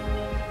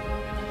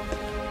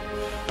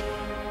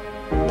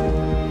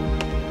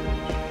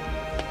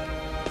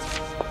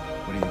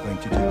 What are you going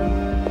to do?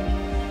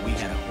 We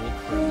had a whole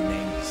crew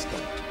named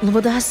Escape.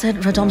 Loboda said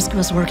Radomsky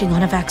was working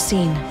on a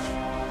vaccine.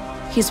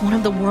 He's one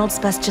of the world's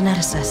best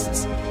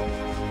geneticists.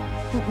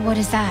 What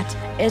is that?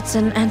 It's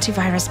an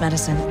antivirus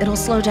medicine. It'll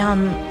slow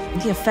down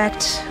the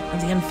effect of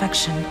the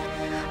infection.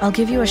 I'll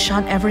give you a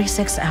shot every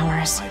 6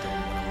 hours.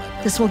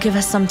 This will give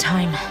us some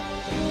time.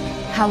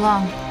 How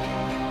long?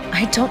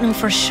 I don't know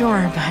for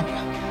sure, but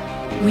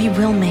we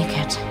will make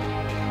it.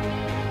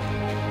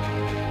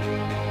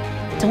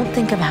 Don't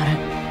think about it.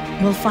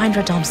 We'll find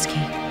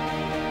Radomsky.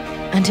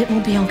 And it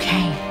will be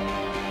okay.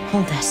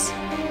 Hold this.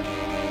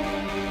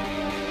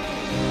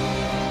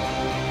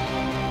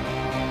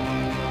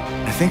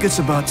 I think it's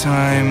about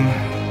time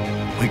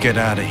we get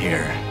out of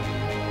here.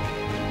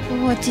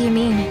 What do you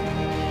mean?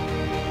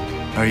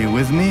 Are you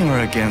with me or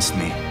against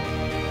me?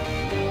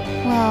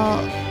 Well,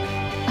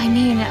 I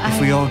mean, If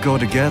we all go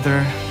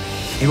together,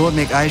 it will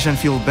make Aijan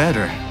feel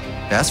better.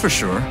 That's for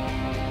sure.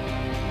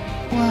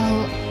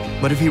 Well,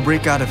 But if we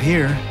break out of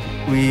here,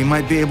 we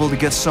might be able to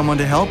get someone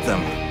to help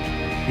them.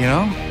 You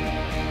know?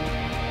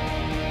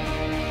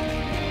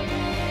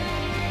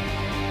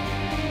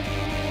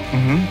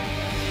 Mm-hmm.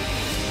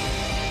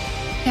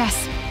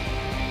 yes.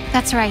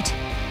 That's right.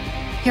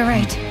 You're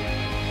right.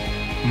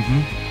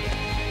 Mm-hmm.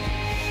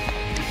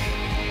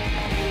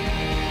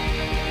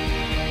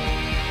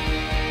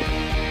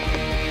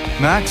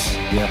 Max?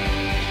 Yeah.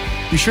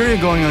 You sure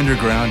you're going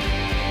underground?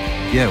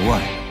 Yeah,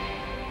 why?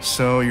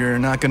 So you're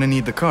not gonna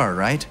need the car,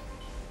 right?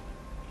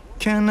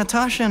 Can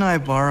Natasha and I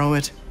borrow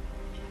it?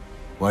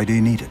 Why do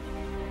you need it?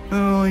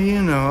 Oh,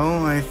 you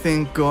know, I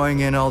think going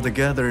in all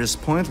together is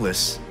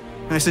pointless.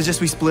 I suggest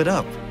we split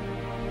up.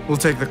 We'll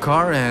take the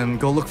car and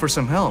go look for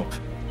some help.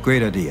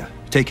 Great idea.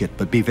 Take it,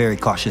 but be very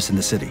cautious in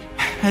the city.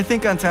 I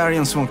think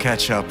Ontarians won't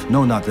catch up.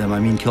 No, not them. I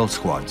mean kill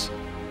squads.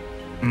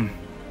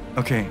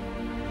 Okay.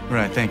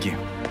 Right, thank you.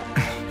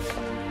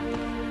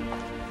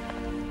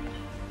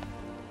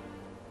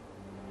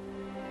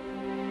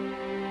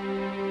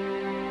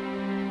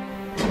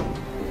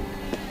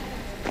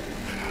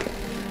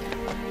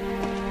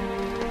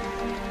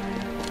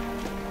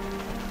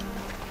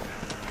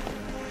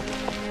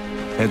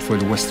 Head for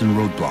the western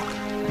roadblock.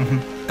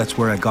 That's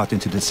where I got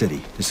into the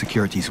city. The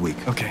security's weak.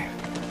 Okay.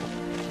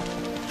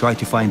 Try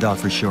to find out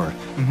for sure.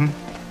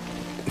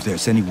 If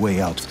there's any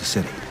way out of the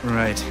city.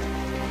 Right.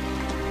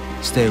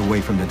 Stay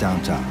away from the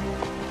downtown.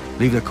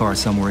 Leave the car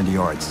somewhere in the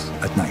yards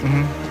at night.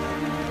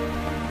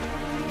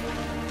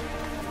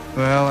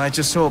 Well, I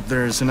just hope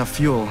there's enough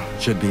fuel.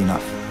 Should be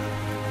enough.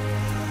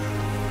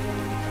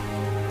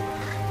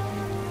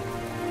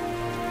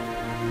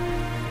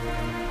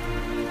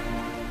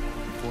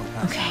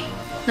 Okay,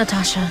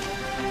 Natasha,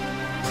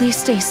 please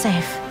stay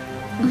safe.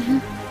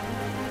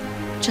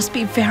 Just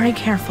be very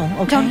careful,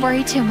 okay? Don't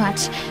worry too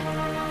much.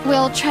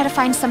 We'll try to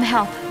find some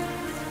help.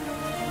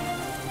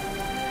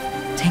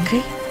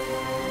 Tingri,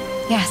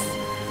 Yes,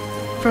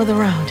 for the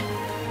road.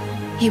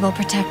 he will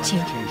protect you.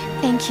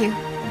 Thank you.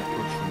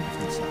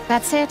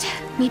 That's it.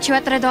 Meet you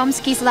at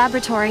Radomsky's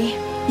laboratory.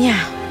 Yeah.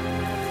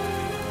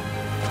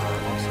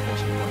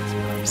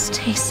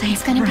 Stay safe,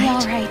 It's gonna be right?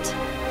 all right.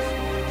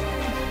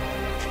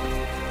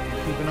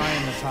 Keep an eye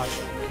on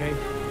Natasha, okay?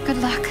 Good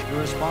luck.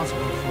 You're responsible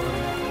for her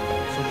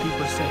now, so keep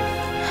her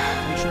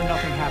safe. Make sure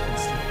nothing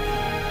happens to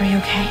her. Are you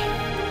okay?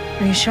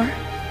 Are you sure?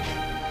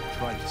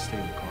 Try to stay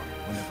in the car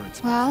whenever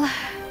it's Well,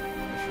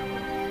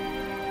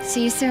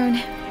 see you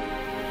soon.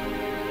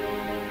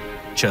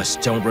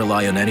 Just don't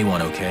rely on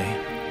anyone, okay?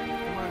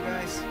 Come on,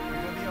 guys. You're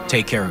gonna be all right.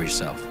 Take care of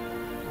yourself.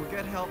 We'll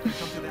get help and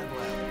come to that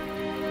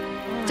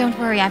lab. Don't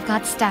worry, I've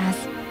got Stas.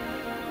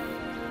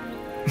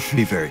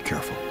 Be very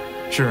careful.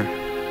 Sure.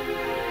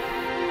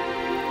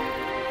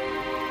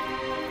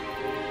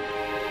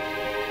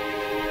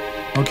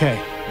 Okay,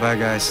 Bye,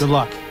 guys. good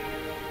luck.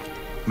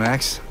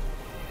 Max?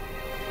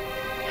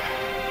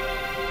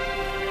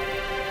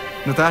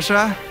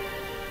 Natasha?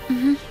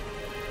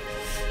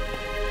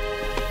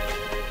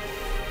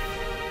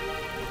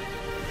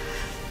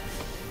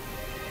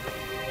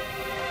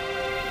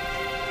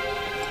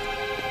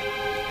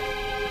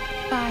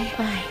 Bye.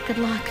 Bye, good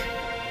luck.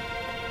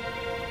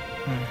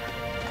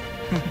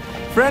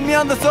 Friend me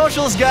on the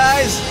socials,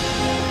 guys!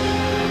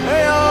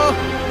 Heyo!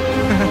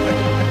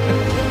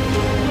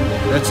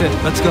 That's it.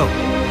 Let's go.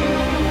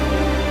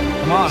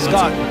 Come on,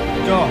 Scott,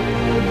 go.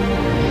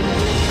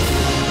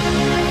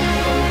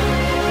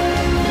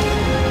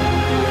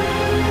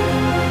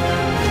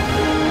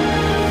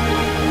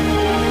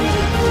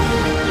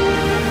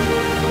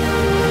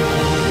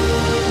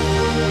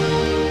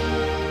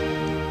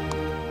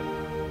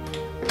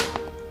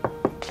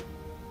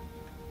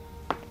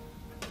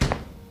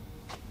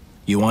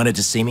 You wanted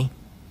to see me?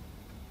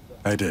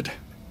 I did.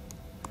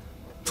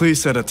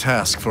 Please set a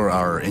task for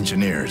our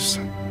engineers.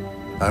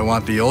 I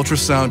want the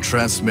ultrasound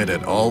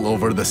transmitted all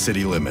over the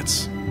city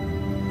limits.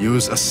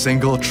 Use a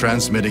single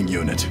transmitting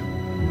unit.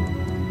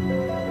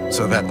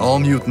 So that all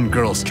mutant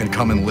girls can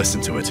come and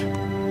listen to it.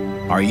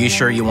 Are you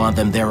sure you want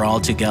them there all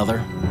together?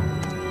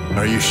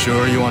 Are you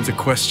sure you want to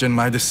question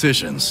my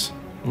decisions?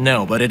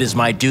 No, but it is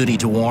my duty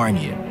to warn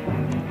you.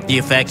 The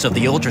effects of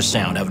the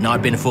ultrasound have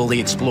not been fully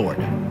explored.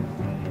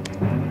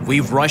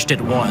 We've rushed it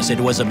once, it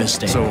was a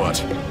mistake. So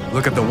what?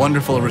 Look at the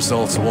wonderful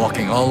results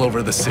walking all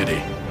over the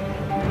city.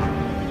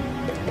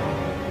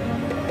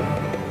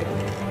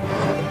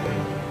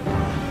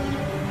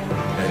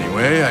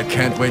 Anyway, I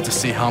can't wait to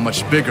see how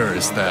much bigger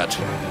is that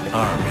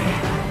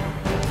army.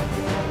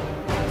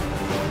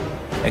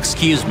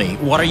 Excuse me,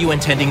 what are you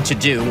intending to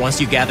do once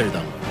you gather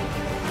them?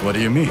 What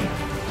do you mean?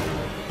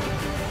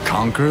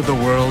 Conquer the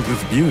world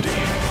with beauty.